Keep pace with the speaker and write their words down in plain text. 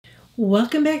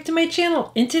Welcome back to my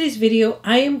channel. In today's video,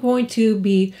 I am going to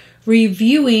be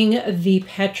reviewing the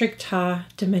Patrick Ta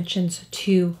Dimensions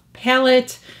 2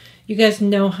 palette. You guys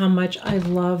know how much I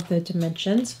love the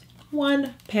Dimensions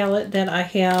 1 palette that I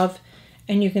have,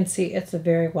 and you can see it's a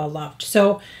very well loved.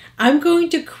 So I'm going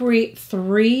to create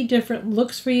 3 different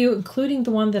looks for you, including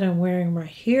the one that I'm wearing right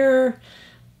here.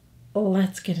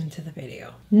 Let's get into the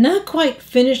video. Not quite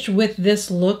finished with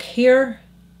this look here,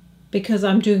 because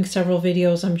I'm doing several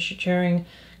videos. I'm sharing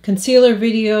concealer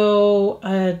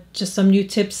video, just some new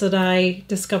tips that I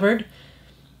discovered.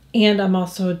 And I'm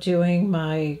also doing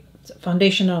my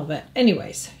foundation and all that.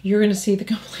 Anyways, you're going to see the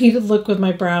completed look with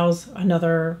my brows.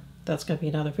 That's going to be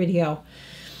another video.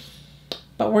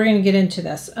 But we're going to get into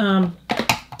this. I'm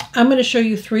going to show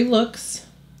you 3 looks.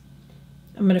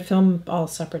 I'm going to film all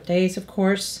separate days, of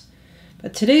course.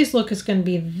 But today's look is going to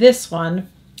be this one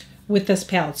with this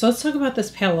palette. So let's talk about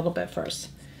this palette a little bit first.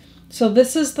 So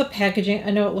this is the packaging. I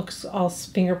know it looks all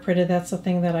fingerprinted. That's the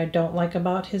thing that I don't like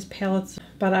about his palettes,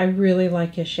 but I really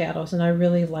like his shadows and I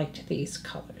really liked these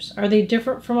colors. Are they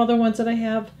different from other ones that I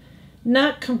have?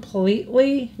 Not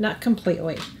completely, not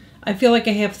completely. I feel like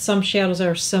I have some shadows that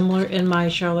are similar in my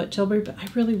Charlotte Tilbury, but I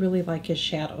really, really like his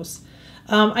shadows.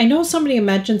 I know somebody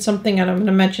mentioned something, and I'm going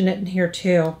to mention it in here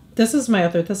too. This is my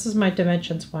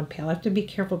Dimensions 1 palette. I have to be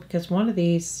careful because one of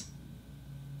these,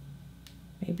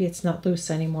 maybe it's not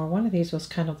loose anymore. One of these was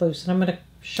kind of loose, and I'm going to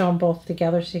show them both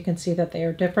together so you can see that they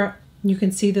are different. You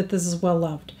can see that this is well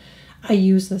loved. I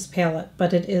use this palette,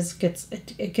 but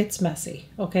it gets messy,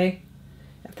 okay?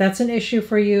 If that's an issue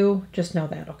for you, just know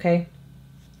that, okay?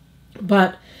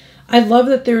 But I love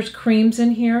that there's creams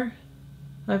in here.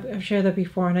 I've shared that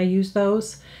before, and I use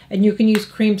those. And you can use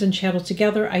creams and shadows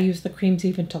together. I use the creams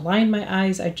even to line my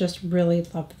eyes. I just really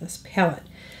love this palette.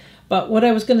 But what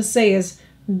I was going to say is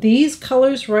these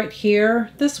colors right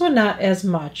here, this one not as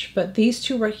much, but these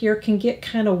 2 right here can get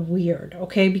kind of weird,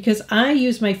 okay? Because I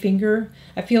use my finger.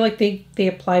 I feel like they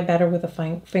apply better with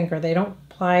a finger. They don't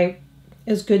apply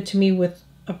as good to me with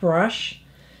a brush.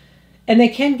 And they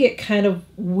can get kind of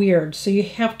weird. So you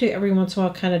have to every once in a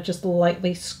while kind of just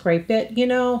lightly scrape it, you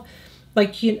know?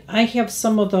 Like I have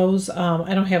some of those,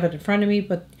 I don't have it in front of me,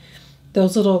 but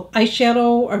those little eyeshadow,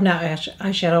 or not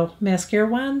eyeshadow, mascara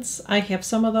ones, I have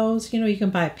some of those. You know, you can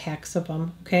buy packs of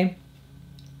them, okay?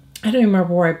 I don't even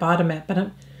remember where I bought them at, but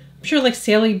I'm sure like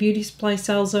Sally Beauty Supply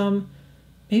sells them.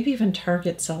 Maybe even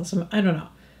Target sells them. I don't know.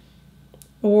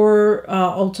 Or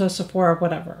Ulta, Sephora,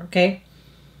 whatever, okay?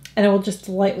 And I will just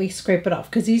lightly scrape it off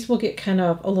because these will get kind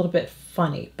of a little bit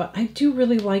funny. But I do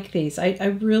really like these. I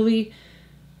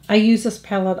use this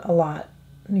palette a lot.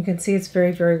 And you can see it's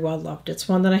very, very well loved. It's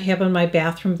one that I have in my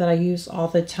bathroom that I use all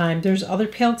the time. There's other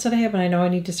palettes that I have, and I know I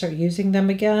need to start using them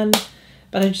again.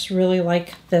 But I just really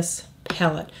like this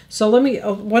palette. So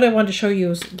what I want to show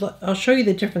you is, I'll show you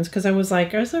the difference because I was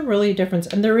like, is there really a difference?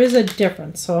 And there is a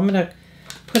difference. So I'm going to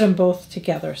put them both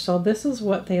together. So this is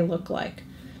what they look like.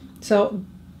 So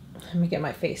let me get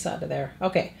my face out of there.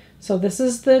 Okay, so this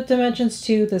is the Dimensions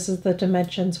 2. This is the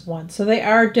Dimensions 1. So they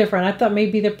are different. I thought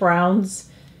maybe the browns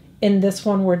in this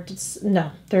one were,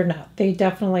 no, they're not. They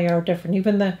definitely are different.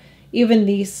 Even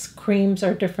these creams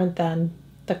are different than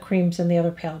the creams in the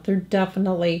other palette. They're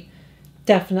definitely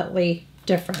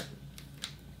different.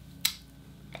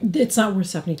 It's not worth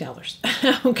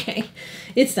 $70. Okay,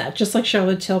 it's not. Just like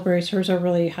Charlotte Tilbury's, hers are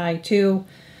really high too.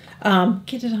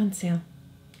 Get it on sale.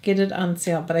 Get it on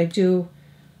sale, but I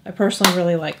personally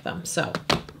really like them. So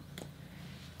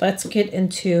let's get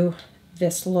into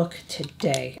this look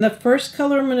today. The first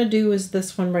color I'm going to do is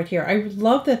this one right here. I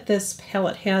love that this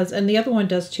palette has, and the other one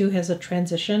does too, has a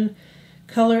transition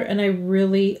color, and I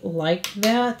really like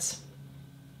that.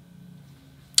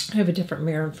 I have a different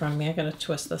mirror in front of me. I got to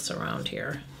twist this around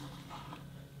here.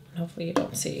 Hopefully you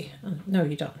don't see. No,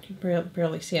 you don't. You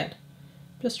barely see it.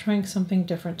 Just trying something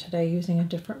different today, using a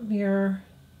different mirror.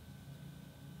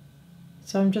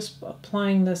 So I'm just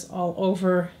applying this all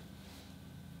over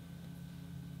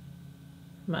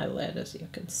my lid, as you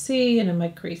can see, and in my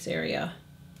crease area.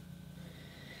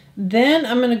 Then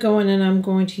I'm going to go in and I'm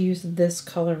going to use this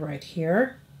color right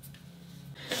here.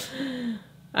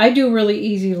 I do really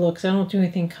easy looks. I don't do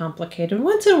anything complicated.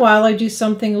 Once in a while I do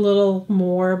something a little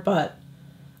more, but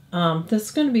this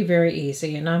is going to be very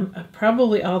easy. And I'm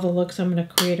probably all the looks I'm going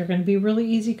to create are going to be really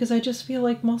easy because I just feel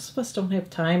like most of us don't have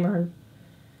time or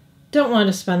don't want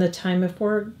to spend the time. If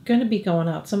we're going to be going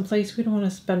out someplace, we don't want to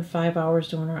spend 5 hours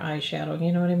doing our eyeshadow.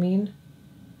 You know what I mean?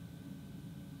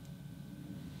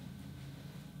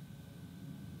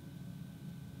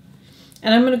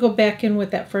 And I'm going to go back in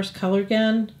with that first color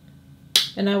again.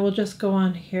 And I will just go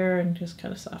on here and just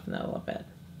kind of soften that a little bit.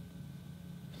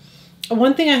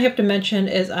 One thing I have to mention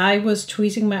is I was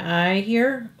tweezing my eye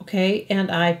here, okay, and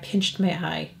I pinched my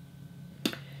eye.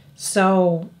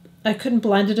 So I couldn't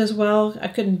blend it as well. I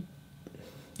couldn't,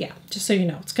 yeah, just so you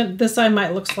know. This side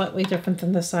might look slightly different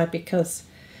than this side because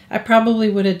I probably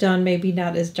would have done maybe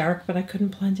not as dark, but I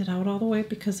couldn't blend it out all the way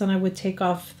because then I would take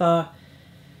off the,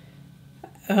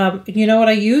 you know what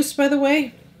I used, by the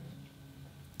way?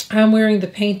 I'm wearing the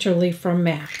Painterly from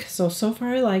MAC. So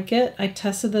far I like it. I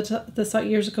tested this out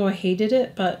years ago. I hated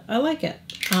it, but I like it.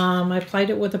 I applied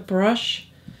it with a brush.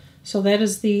 So that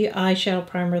is the eyeshadow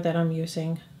primer that I'm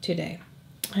using today.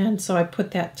 And so I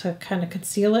put that to kind of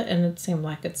conceal it, and it seemed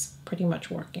like it's pretty much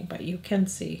working, but you can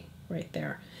see right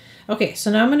there. Okay,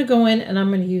 so now I'm going to go in and I'm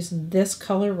going to use this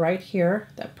color right here,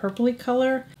 that purpley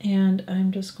color, and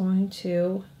I'm just going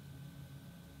to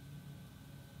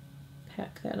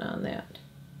pack that on that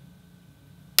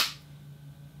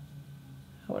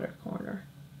outer corner.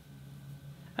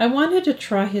 I wanted to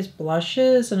try his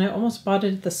blushes, and I almost bought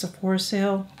it at the Sephora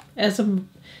sale. As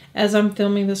I'm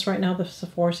filming this right now, the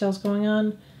Sephora sale's going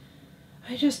on.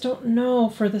 I just don't know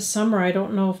for the summer. I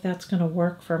don't know if that's going to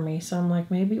work for me. So I'm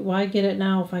like, maybe why get it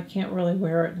now if I can't really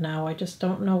wear it now? I just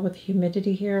don't know with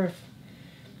humidity here.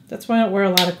 That's why I don't wear a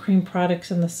lot of cream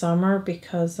products in the summer,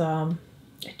 because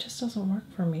it just doesn't work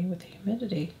for me with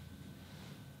humidity.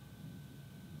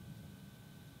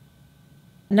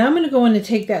 Now I'm going to go in and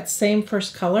take that same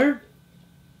first color,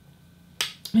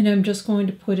 and I'm just going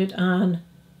to put it on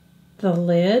the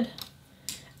lid.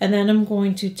 And then I'm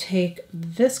going to take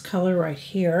this color right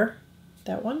here,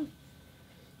 that one,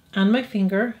 on my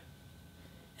finger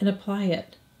and apply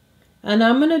it. And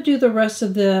I'm going to do the rest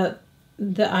of the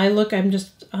eye look. I'm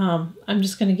just going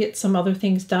to get some other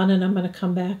things done, and I'm going to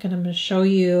come back and I'm going to show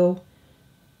you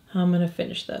how I'm going to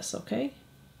finish this, okay?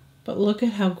 But look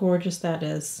at how gorgeous that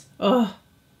is. Oh,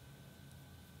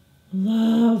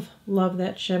 love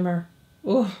that shimmer.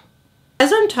 Oh.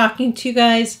 As I'm talking to you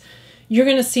guys, you're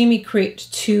going to see me create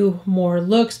two more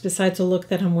looks besides the look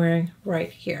that I'm wearing right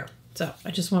here. So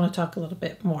I just want to talk a little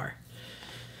bit more.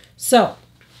 So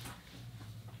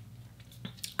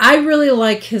I really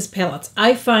like his palettes.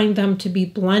 I find them to be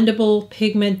blendable,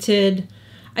 pigmented.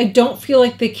 I don't feel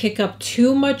like they kick up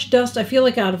too much dust. I feel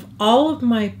like out of all of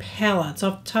my palettes,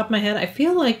 off the top of my head, I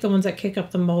feel like the ones that kick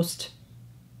up the most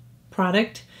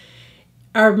product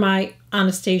are my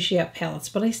Anastasia palettes,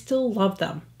 but I still love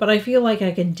them. But I feel like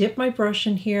I can dip my brush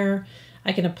in here.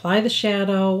 I can apply the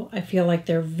shadow. I feel like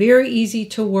they're very easy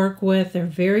to work with. They're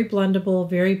very blendable,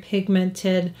 very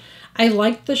pigmented. I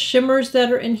like the shimmers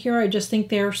that are in here. I just think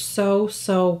they're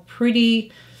so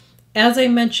pretty. As I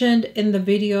mentioned in the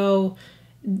video,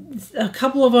 a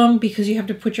couple of them, because you have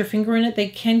to put your finger in it, they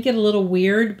can get a little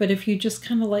weird, but if you just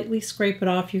kind of lightly scrape it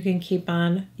off, you can keep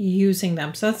on using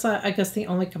them. So that's, I guess, the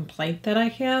only complaint that I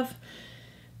have.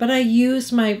 But I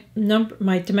use my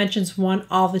Dimensions 1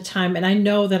 all the time, and I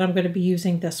know that I'm going to be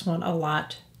using this one a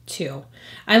lot too.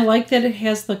 I like that it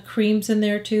has the creams in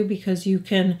there too, because you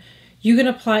can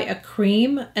apply a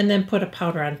cream and then put a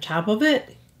powder on top of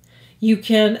it. You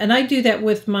can, and I do that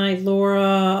with my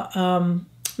Laura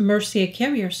Mercier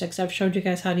Caviar Sticks. I've showed you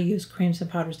guys how to use creams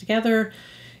and powders together.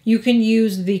 You can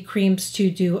use the creams to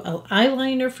do an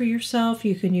eyeliner for yourself.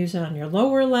 You can use it on your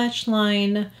lower lash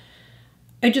line.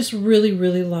 I just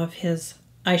really love his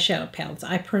eyeshadow palettes.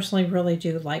 I personally really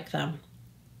do like them.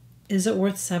 Is it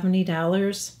worth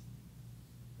 $70?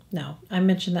 No, I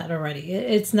mentioned that already.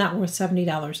 It's not worth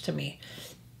 $70 to me.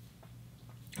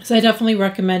 So I definitely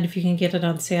recommend, if you can get it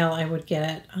on sale, I would get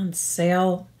it on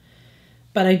sale.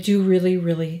 But I do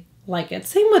really like it.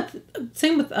 Same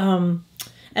with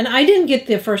and I didn't get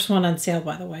the first one on sale,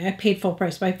 by the way. I paid full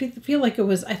price, but I feel like it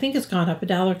was, I think it's gone up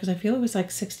 $1 because I feel it was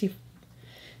like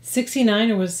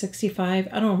 69 or was 65.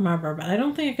 I don't remember, but I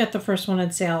don't think I got the first one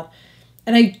on sale.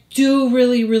 And I do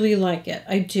really like it.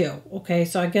 I do. Okay,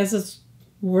 so I guess it's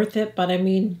worth it, but I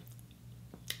mean,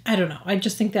 I don't know. I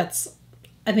just think I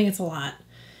think it's a lot.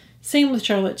 Same with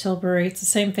Charlotte Tilbury. It's the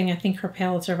same thing. I think her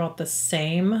palettes are about the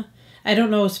same. I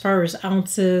don't know as far as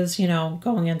ounces, you know,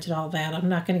 going into all that. I'm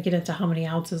not going to get into how many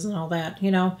ounces and all that, you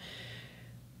know.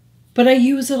 But I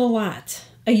use it a lot.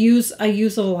 I use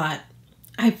it a lot.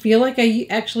 I feel like I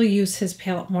actually use his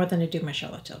palette more than I do my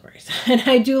Charlotte Tilbury's. And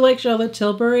I do like Charlotte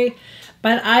Tilbury,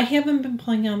 but I haven't been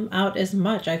pulling them out as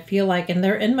much. I feel like, and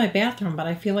they're in my bathroom, but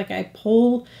I feel like I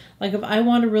pull, like if I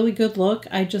want a really good look,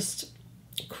 I just,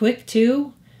 quick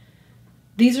too.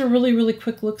 These are really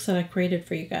quick looks that I created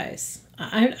for you guys.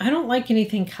 I don't like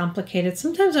anything complicated.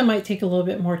 Sometimes I might take a little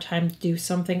bit more time to do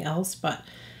something else, but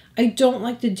I don't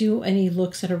like to do any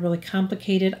looks that are really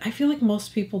complicated. I feel like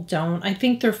most people don't. I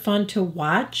think they're fun to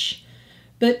watch,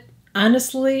 but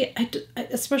Honestly,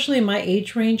 especially in my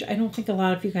age range, I don't think a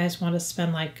lot of you guys want to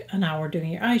spend like an hour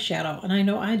doing your eyeshadow. And I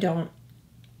know I don't.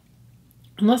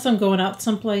 Unless I'm going out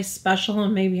someplace special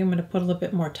and maybe I'm going to put a little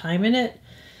bit more time in it.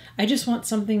 I just want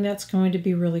something that's going to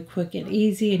be really quick and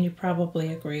easy, and you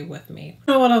probably agree with me. I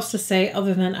don't know what else to say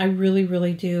other than I really,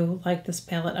 really do like this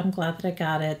palette. I'm glad that I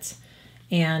got it,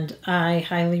 and I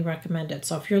highly recommend it.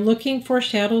 So if you're looking for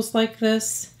shadows like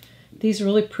this, these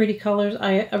really pretty colors,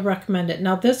 I recommend it.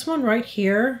 Now this one right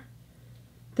here,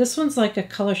 this one's like a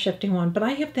color shifting one, but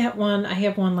I have that one. I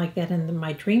have one like that in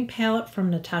my Dream palette from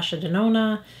Natasha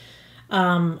Denona.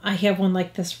 I have one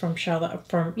like this from Charlotte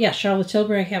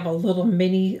Tilbury. I have a little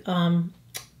mini,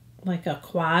 like a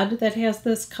quad that has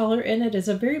this color in it. It's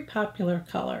a very popular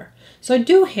color. So I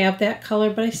do have that color,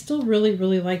 but I still really,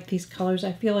 really like these colors.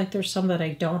 I feel like there's some that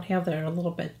I don't have that are a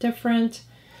little bit different.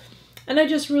 And I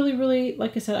just really, really,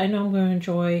 like I said, I know I'm going to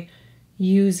enjoy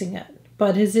using it.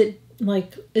 But is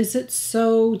it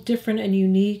so different and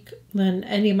unique than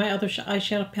any of my other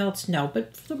eyeshadow palettes? No,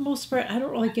 but for the most part, I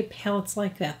don't really get palettes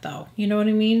like that though. You know what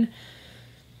I mean?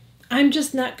 I'm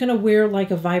just not going to wear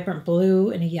like a vibrant blue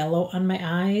and a yellow on my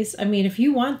eyes. I mean, if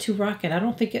you want to rock it, I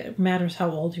don't think it matters how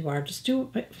old you are. Just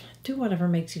do whatever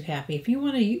makes you happy. If you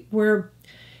want to wear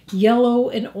yellow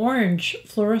and orange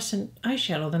fluorescent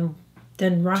eyeshadow,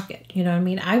 then rock it. You know what I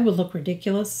mean? I would look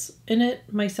ridiculous in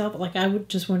it myself. Like I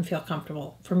wouldn't feel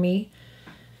comfortable for me.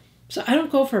 So I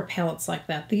don't go for palettes like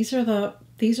that. These are the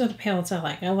palettes I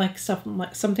like. I like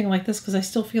something like this because I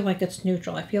still feel like it's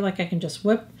neutral. I feel like I can just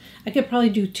I could probably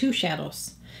do 2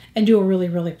 shadows and do a really,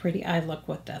 really pretty eye look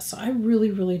with this. So I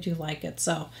really, really do like it.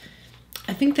 So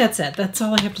I think that's it. That's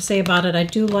all I have to say about it. I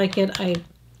do like it. I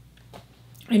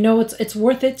know it's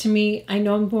worth it to me. I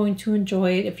know I'm going to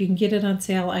enjoy it. If you can get it on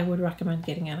sale, I would recommend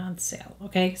getting it on sale.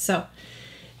 Okay, so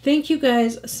thank you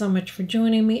guys so much for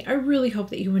joining me. I really hope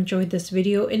that you enjoyed this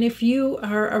video. And if you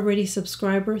are already a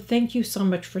subscriber, thank you so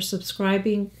much for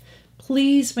subscribing.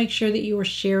 Please make sure that you are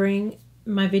sharing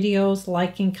my videos,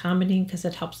 liking, commenting, because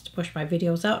it helps to push my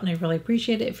videos out, and I really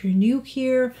appreciate it. If you're new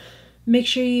here, make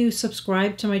sure you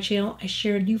subscribe to my channel. I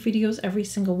share new videos every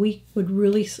single week. Would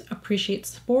really appreciate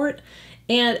support.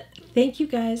 And thank you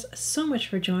guys so much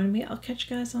for joining me. I'll catch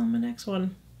you guys on my next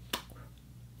one.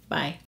 Bye.